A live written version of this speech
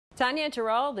Tanya and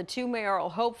Terrell, the two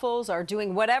mayoral hopefuls, are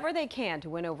doing whatever they can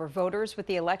to win over voters with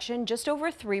the election just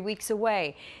over 3 weeks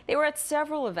away. They were at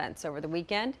several events over the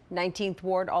weekend. 19th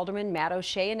Ward Alderman Matt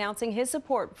O'Shea announcing his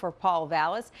support for Paul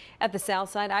Vallas at the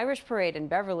Southside Irish Parade in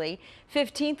Beverly.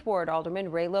 15th Ward Alderman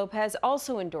Ray Lopez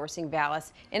also endorsing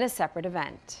Vallas in a separate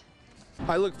event.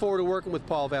 I look forward to working with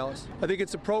Paul Vallas. I think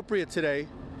it's appropriate today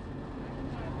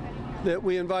that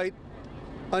we invite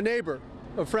a neighbor,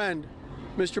 a friend,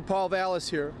 Mr. Paul Vallas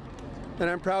here, and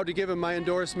I'm proud to give him my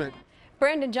endorsement.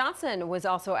 Brandon Johnson was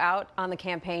also out on the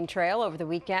campaign trail over the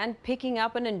weekend, picking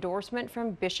up an endorsement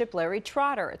from Bishop Larry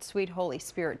Trotter at Sweet Holy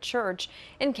Spirit Church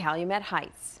in Calumet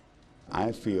Heights.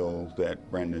 I feel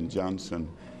that Brandon Johnson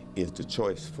is the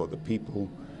choice for the people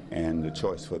and the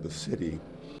choice for the city.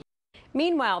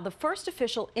 Meanwhile, the first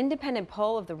official independent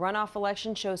poll of the runoff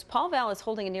election shows Paul Vallas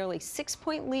holding a nearly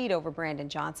 6-point lead over Brandon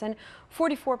Johnson.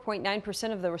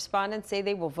 44.9% of the respondents say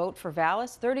they will vote for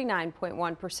Vallas.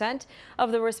 39.1%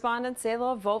 of the respondents say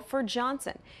they'll vote for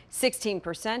Johnson.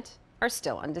 16% are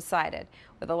still undecided.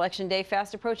 With Election Day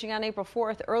fast approaching on April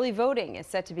 4th, early voting is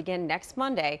set to begin next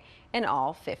Monday in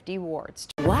all 50 wards.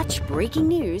 Watch breaking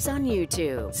news on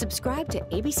YouTube. Subscribe to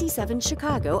ABC 7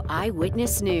 Chicago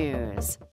Eyewitness News.